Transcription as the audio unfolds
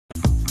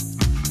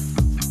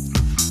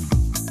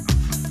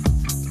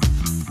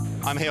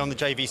I'm here on the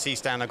JVC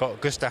stand. I've got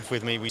Gustav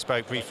with me. We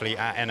spoke briefly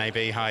at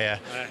NAB Hire.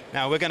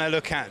 Now we're going to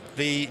look at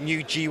the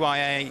new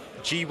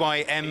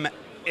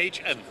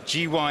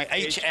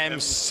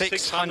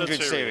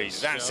GY-HM600 series.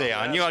 That's it.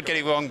 I knew I'd get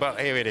it wrong, but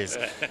here it is.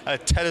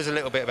 Tell us a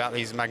little bit about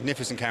these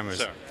magnificent cameras.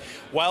 Sure.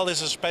 Well,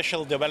 this is a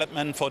special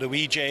development for the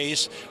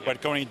VJs. We're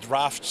going to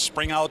draft,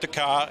 spring out the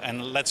car,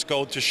 and let's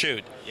go to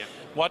shoot. Yeah.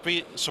 What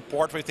we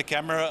support with the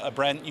camera, a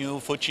brand new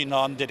Fuji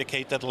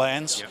non-dedicated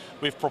lens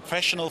with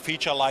professional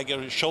feature like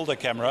a shoulder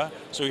camera.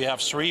 So you have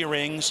 3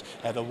 rings,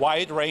 have a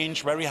wide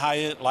range, very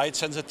high light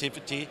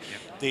sensitivity.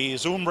 The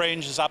zoom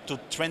range is up to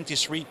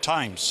 23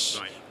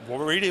 times.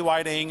 Really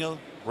wide angle,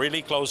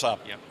 really close up.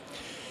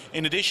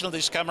 In addition,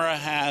 this camera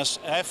has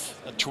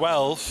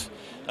f12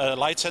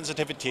 light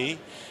sensitivity.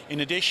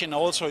 In addition,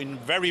 also in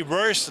very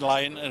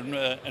versatile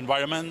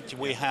environment,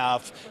 we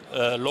have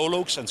low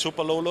lux and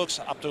super low lux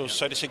up to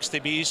 36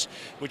 dBs,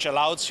 which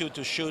allows you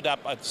to shoot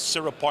up at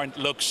 0-point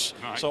lux.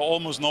 So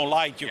almost no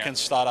light, you can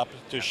start up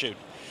to shoot.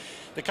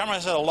 The camera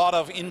has a lot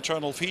of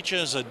internal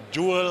features, a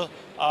dual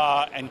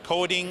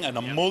encoding and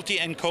a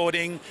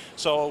multi-encoding.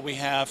 So we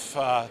have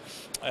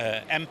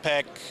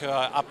MPEG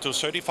up to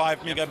 35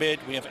 megabit,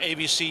 we have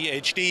IBC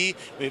HD,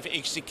 we have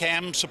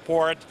XD-CAM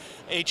support,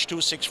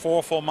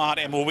 H.264 format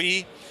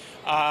MOV,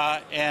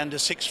 and the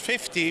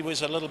 650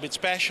 was a little bit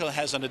special,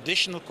 has an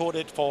additional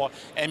coded for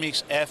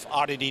MXF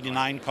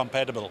RDD9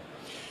 compatible.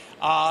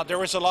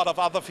 There is a lot of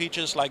other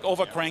features like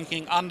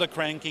overcranking,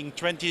 undercranking,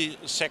 20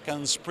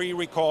 seconds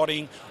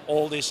pre-recording,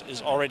 all this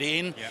is already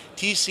in.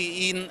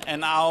 TC in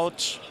and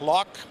out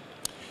lock.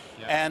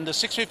 And the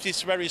 650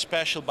 is very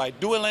special by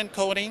dual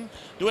encoding.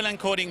 Dual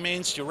encoding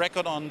means you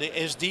record on the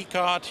SD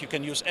card, you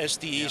can use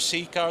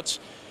SDEC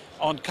cards.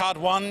 On card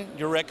 1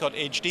 you record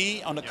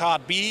HD, on the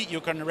card B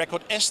you can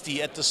record SD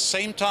at the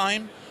same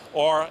time,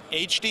 or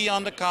HD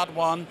on the card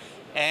 1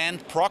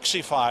 and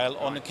proxy file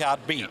on the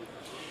card B.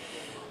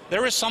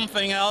 There is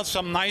something else,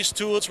 some nice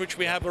tools which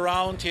we have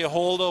around here,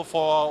 holder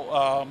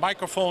for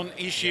microphone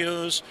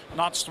issues,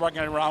 not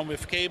struggling around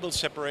with cables,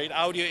 separate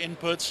audio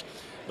inputs.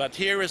 But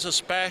here is a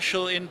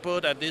special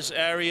input at this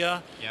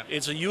area.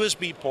 It's a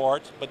USB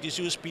port, but this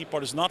USB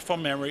port is not for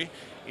memory.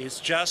 It's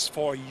just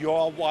for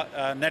your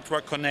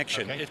network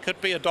connection. It could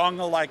be a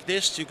dongle like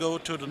this to go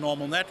to the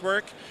normal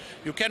network.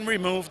 You can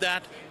remove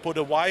that, put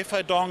a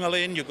Wi-Fi dongle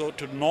in, you go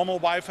to the normal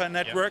Wi-Fi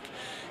network.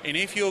 And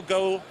if you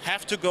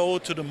have to go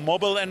to the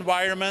mobile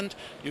environment,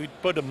 you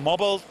put a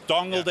mobile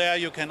dongle there,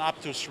 you can up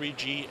to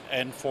 3G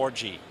and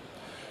 4G.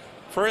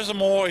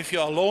 Furthermore, if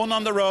you're alone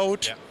on the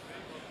road,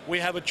 we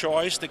have a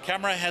choice. The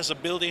camera has a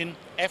built-in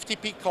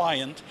FTP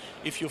client.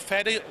 If you're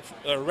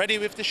ready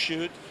with the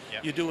shoot,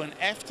 you do an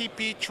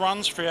FTP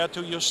transfer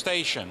to your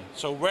station.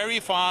 So very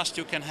fast,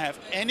 you can have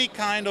any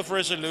kind of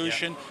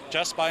resolution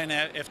just by an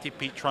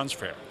FTP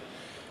transfer.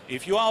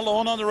 If you are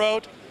alone on the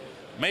road,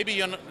 maybe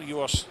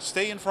you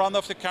stay in front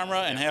of the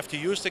camera and have to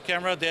use the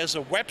camera, there's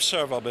a web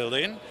server built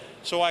in,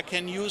 so I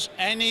can use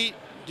any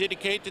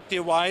dedicated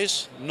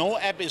device. No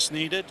app is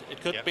needed.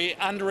 It could be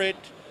Android,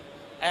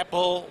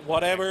 Apple,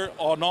 whatever,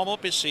 or normal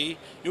PC.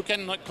 You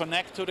can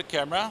connect to the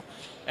camera,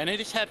 and it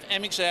has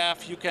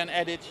MXF. You can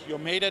edit your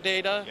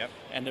metadata.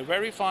 And the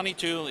very funny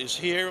tool is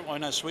here.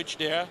 When I switch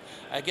there,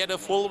 I get a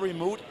full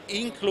remote,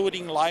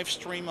 including live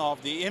stream of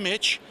the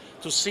image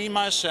to see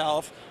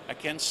myself. I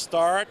can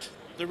start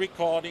the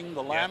recording.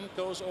 The lamp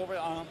goes over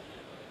on.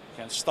 I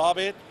can stop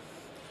it,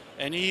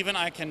 and even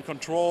I can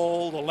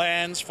control the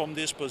lens from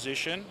this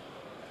position,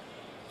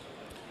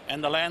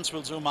 and the lens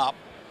will zoom up.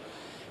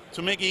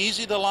 To make it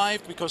easy to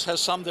live, because it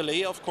has some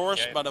delay, of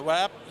course, by the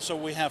web, so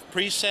we have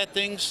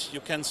presettings.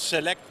 You can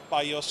select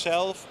by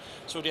yourself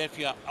so that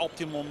you have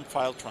optimum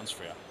file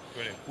transfer.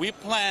 Brilliant. We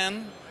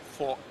plan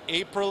for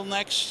April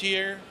next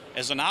year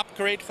as an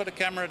upgrade for the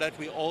camera that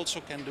we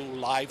also can do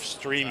live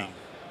streaming.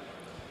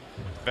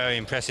 Very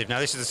impressive. Now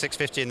this is the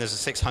 650 and there's a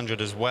 600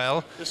 as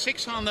well. The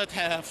 600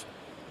 have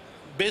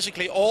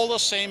basically all the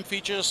same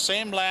features,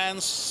 same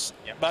lens,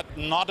 but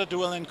not a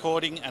dual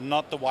encoding and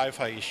not the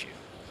Wi-Fi issue.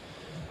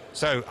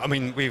 So, I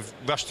mean, we've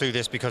rushed through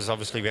this because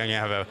obviously we only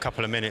have a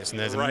couple of minutes and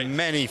there's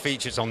many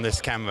features on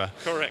this camera.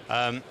 Correct.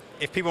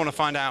 If people want to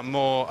find out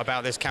more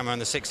about this camera and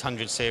the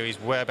 600 series,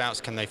 whereabouts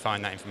can they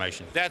find that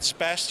information? That's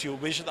best you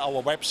visit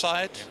our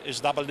website.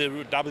 It's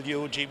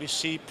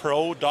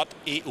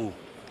www.jvcpro.eu.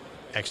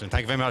 Excellent.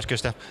 Thank you very much,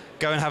 Gustav.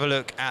 Go and have a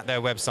look at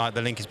their website.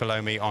 The link is below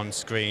me on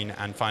screen,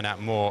 and find out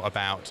more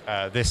about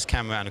this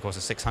camera and, of course,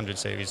 the 600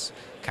 series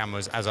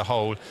cameras as a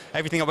whole.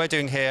 Everything that we're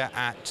doing here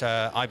at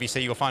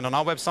IBC you'll find on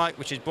our website,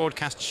 which is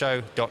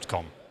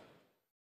broadcastshow.com.